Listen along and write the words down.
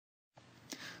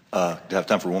Do I have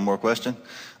time for one more question?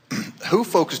 Who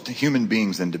focused human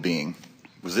beings into being?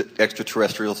 Was it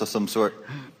extraterrestrials of some sort?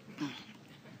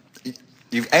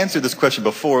 You've answered this question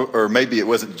before, or maybe it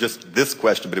wasn't just this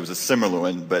question, but it was a similar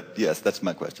one. But yes, that's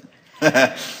my question.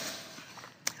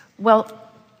 Well,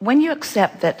 when you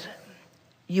accept that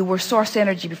you were source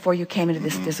energy before you came into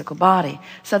this physical body,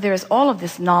 so there is all of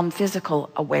this non-physical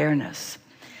awareness.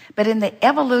 But in the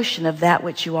evolution of that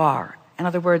which you are, in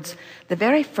other words, the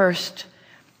very first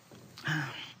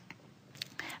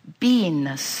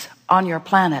beingness on your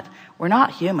planet were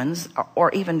not humans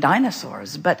or even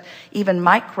dinosaurs, but even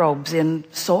microbes in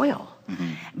soil.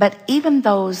 But even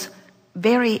those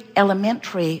very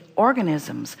elementary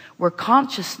organisms were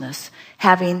consciousness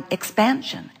having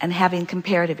expansion and having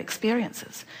comparative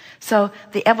experiences. So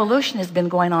the evolution has been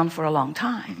going on for a long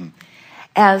time.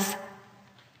 As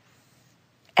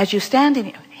you stand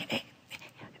in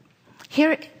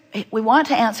here, we want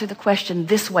to answer the question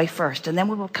this way first, and then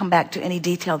we will come back to any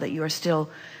detail that you are still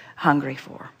hungry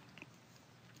for.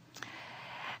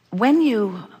 When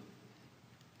you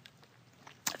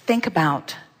think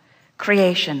about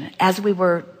creation, as we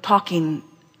were talking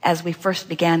as we first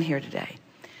began here today,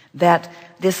 that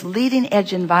this leading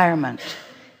edge environment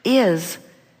is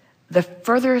the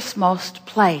furthest most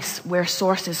place where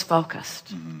source is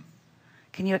focused.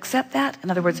 Can you accept that? In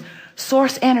other words,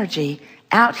 source energy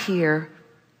out here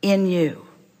in you.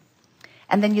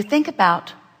 And then you think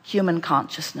about human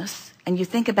consciousness, and you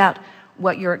think about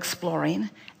what you're exploring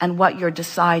and what you're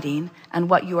deciding and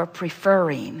what you are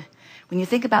preferring. When you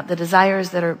think about the desires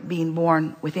that are being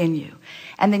born within you,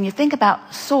 and then you think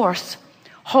about source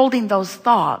holding those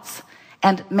thoughts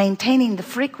and maintaining the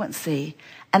frequency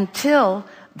until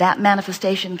that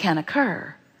manifestation can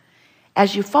occur.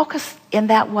 As you focus in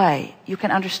that way, you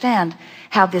can understand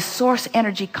how this source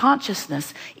energy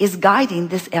consciousness is guiding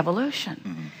this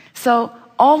evolution. So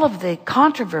all of the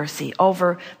controversy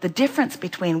over the difference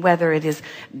between whether it is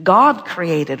God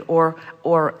created or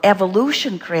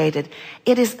evolution created,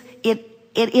 it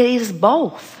is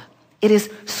both. It is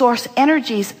source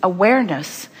energy's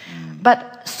awareness.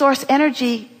 But source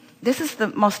energy, this is the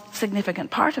most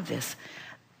significant part of this.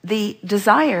 The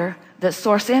desire that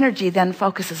source energy then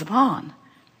focuses upon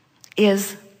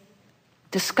is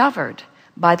discovered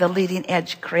by the leading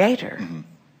edge creator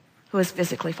who is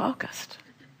physically focused.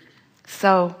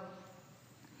 So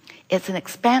it's an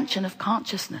expansion of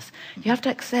consciousness. You have to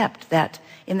accept that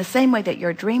in the same way that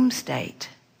your dream state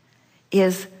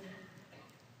is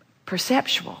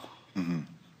perceptual,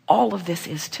 all of this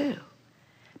is too.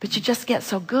 But you just get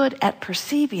so good at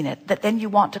perceiving it that then you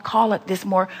want to call it this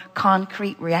more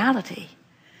concrete reality.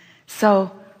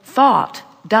 So thought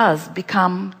does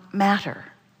become matter.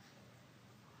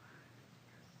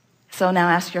 So now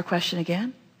ask your question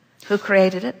again. Who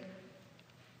created it?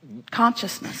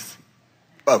 Consciousness.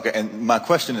 Okay, and my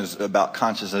question is about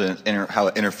consciousness and how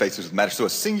it interfaces with matter. So a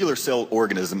singular cell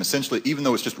organism, essentially, even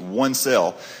though it's just one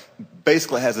cell,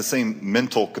 basically has the same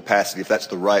mental capacity, if that's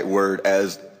the right word,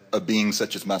 as a being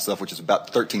such as myself, which is about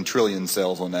 13 trillion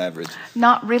cells on average.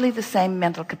 Not really the same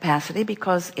mental capacity,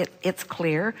 because it's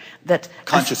clear that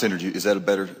conscious energy, is that a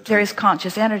better term? There is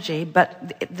conscious energy,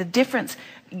 but the difference,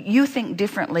 you think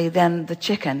differently than the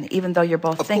chicken, even though you're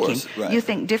both thinking. Course, right. You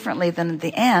think differently than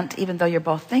the ant, even though you're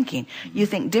both thinking. You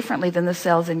think differently than the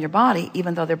cells in your body,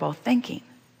 even though they're both thinking.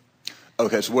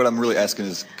 Okay, so what I'm really asking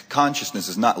is, consciousness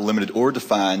is not limited or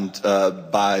defined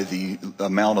by the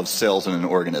amount of cells in an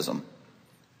organism.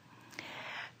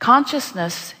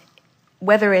 Consciousness,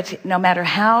 no matter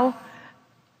how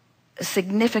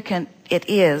significant it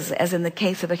is, as in the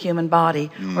case of a human body,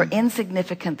 or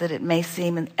insignificant that it may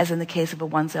seem, as in the case of a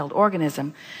one-celled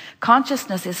organism,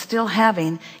 consciousness is still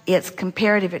having its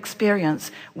comparative experience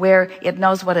where it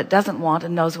knows what it doesn't want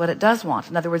and knows what it does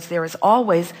want. In other words, there is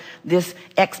always this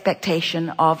expectation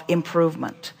of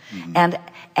improvement.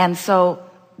 And so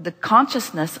the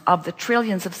consciousness of the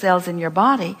trillions of cells in your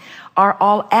body are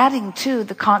all adding to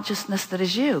the consciousness that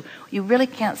is you. You really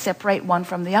can't separate one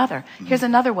from the other. Here's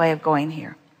another way of going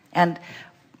here. And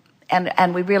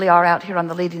we really are out here on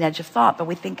the leading edge of thought, but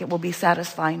we think it will be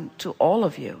satisfying to all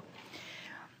of you.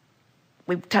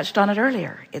 We touched on it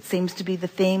earlier. It seems to be the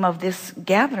theme of this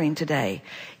gathering today.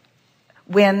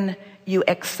 When you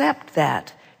accept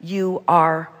that you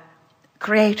are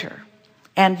creator,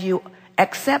 and you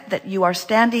accept that you are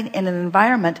standing in an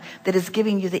environment that is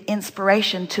giving you the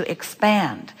inspiration to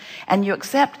expand, and you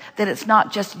accept that it's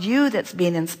not just you that's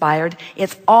being inspired,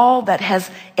 it's all that has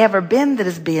ever been that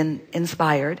is being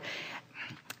inspired,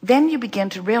 then you begin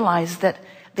to realize that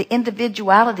the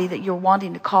individuality that you're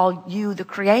wanting to call you the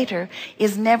creator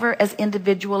is never as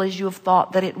individual as you have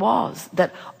thought that it was,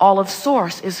 that all of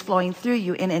source is flowing through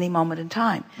you in any moment in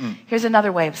time. Here's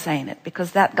another way of saying it,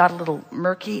 because that got a little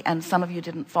murky and some of you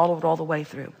didn't follow it all the way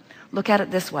through. Look at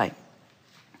it this way.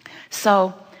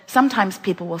 So sometimes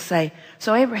people will say,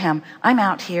 so Abraham, I'm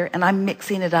out here and I'm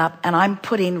mixing it up and I'm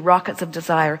putting rockets of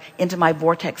desire into my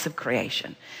vortex of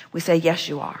creation. We say, yes,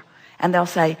 you are. And they'll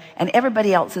say, and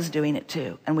everybody else is doing it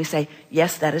too. And we say,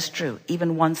 yes, that is true,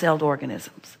 even one-celled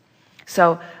organisms.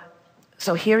 So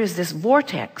here is this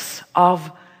vortex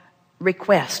of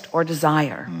request or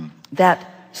desire that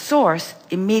source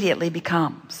immediately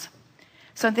becomes.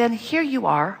 So then here you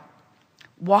are,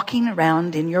 walking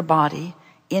around in your body,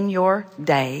 in your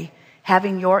day,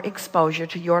 having your exposure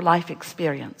to your life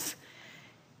experience,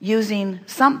 using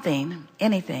something,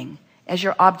 anything, as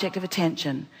your object of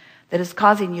attention that is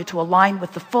causing you to align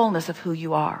with the fullness of who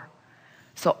you are.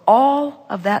 So all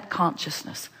of that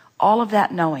consciousness, all of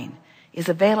that knowing is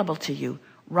available to you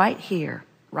right here,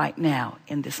 right now,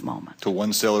 in this moment. To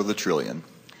 1 cell of the trillion.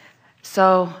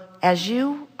 So as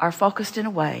you are focused in a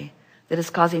way that is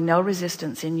causing no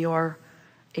resistance in your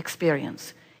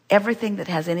experience, everything that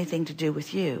has anything to do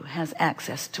with you has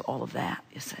access to all of that,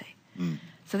 you see.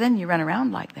 So then you run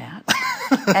around like that.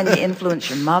 And you influence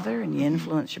your mother, and you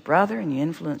influence your brother, and you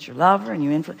influence your lover, and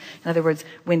in other words,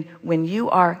 when you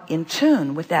are in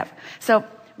tune with that. So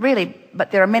really,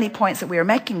 but there are many points that we are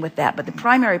making with that, but the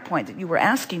primary point that you were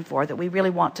asking for, that we really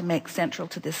want to make central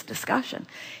to this discussion,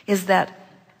 is that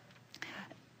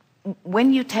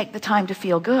when you take the time to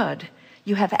feel good,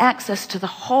 you have access to the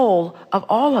whole of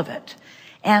all of it.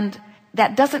 And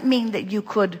that doesn't mean that you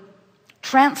could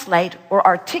translate or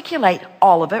articulate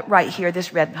all of it right here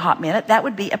this red hot minute. That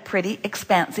would be a pretty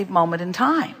expansive moment in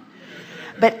time.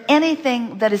 But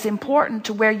anything that is important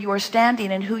to where you are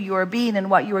standing and who you are being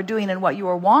and what you are doing and what you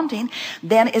are wanting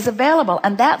then is available.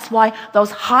 And that's why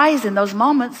those highs in those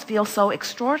moments feel so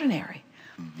extraordinary.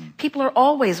 People are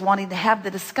always wanting to have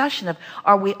the discussion of,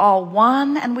 are we all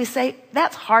one? And we say,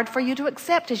 that's hard for you to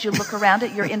accept as you look around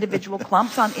at your individual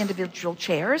clumps on individual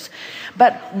chairs.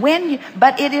 But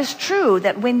it is true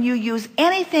that when you use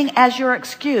anything as your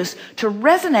excuse to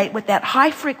resonate with that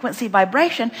high frequency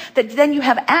vibration, that then you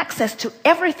have access to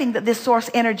everything that this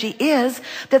source energy is,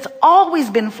 that's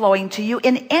always been flowing to you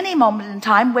in any moment in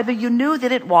time, whether you knew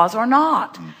that it was or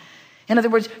not. In other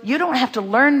words, you don't have to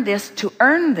learn this to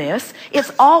earn this.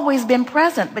 It's always been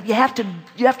present, but you have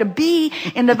to be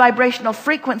in the vibrational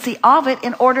frequency of it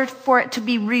in order for it to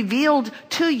be revealed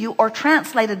to you or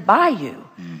translated by you.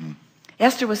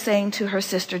 Esther was saying to her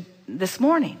sister this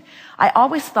morning, I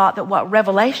always thought that what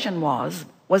revelation was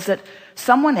that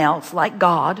someone else, like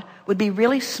God, would be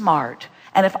really smart.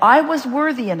 And if I was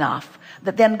worthy enough,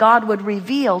 that then God would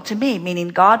reveal to me, meaning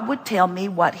God would tell me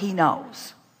what he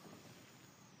knows.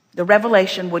 The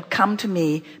revelation would come to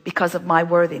me because of my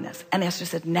worthiness. And Esther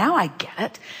said, now I get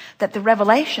it, that the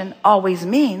revelation always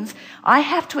means I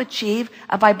have to achieve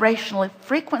a vibrational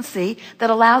frequency that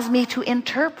allows me to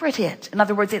interpret it. In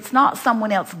other words, it's not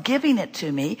someone else giving it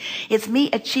to me. It's me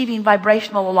achieving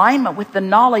vibrational alignment with the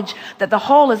knowledge that the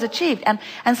whole is achieved.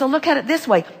 And so look at it this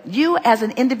way. You as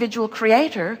an individual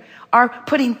creator are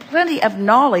putting plenty of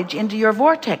knowledge into your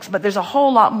vortex, but there's a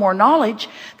whole lot more knowledge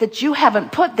that you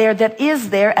haven't put there that is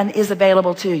there and is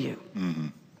available to you.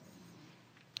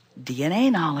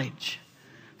 DNA knowledge,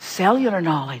 cellular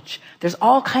knowledge. There's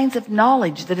all kinds of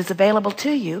knowledge that is available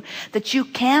to you that you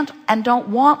can't and don't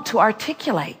want to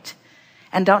articulate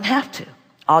and don't have to.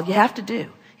 All you have to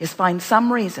do is find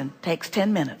some reason. Takes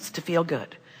 10 minutes to feel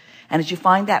good. And as you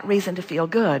find that reason to feel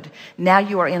good, now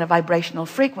you are in a vibrational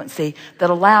frequency that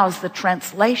allows the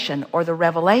translation or the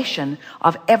revelation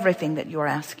of everything that you're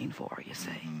asking for, you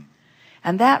see.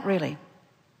 And that really,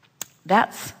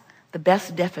 that's the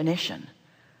best definition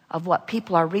of what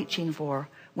people are reaching for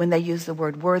when they use the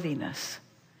word worthiness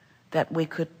that we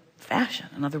could fashion.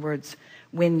 In other words,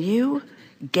 when you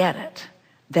get it,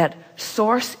 that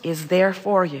source is there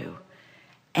for you,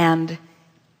 and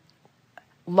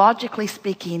logically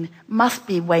speaking, must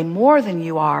be way more than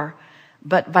you are,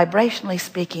 but vibrationally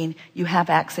speaking, you have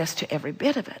access to every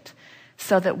bit of it.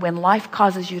 So that when life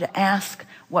causes you to ask,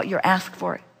 what you're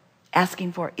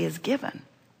asking for is given.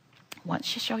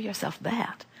 Once you show yourself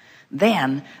that,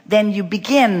 then you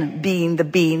begin being the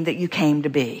being that you came to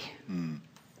be.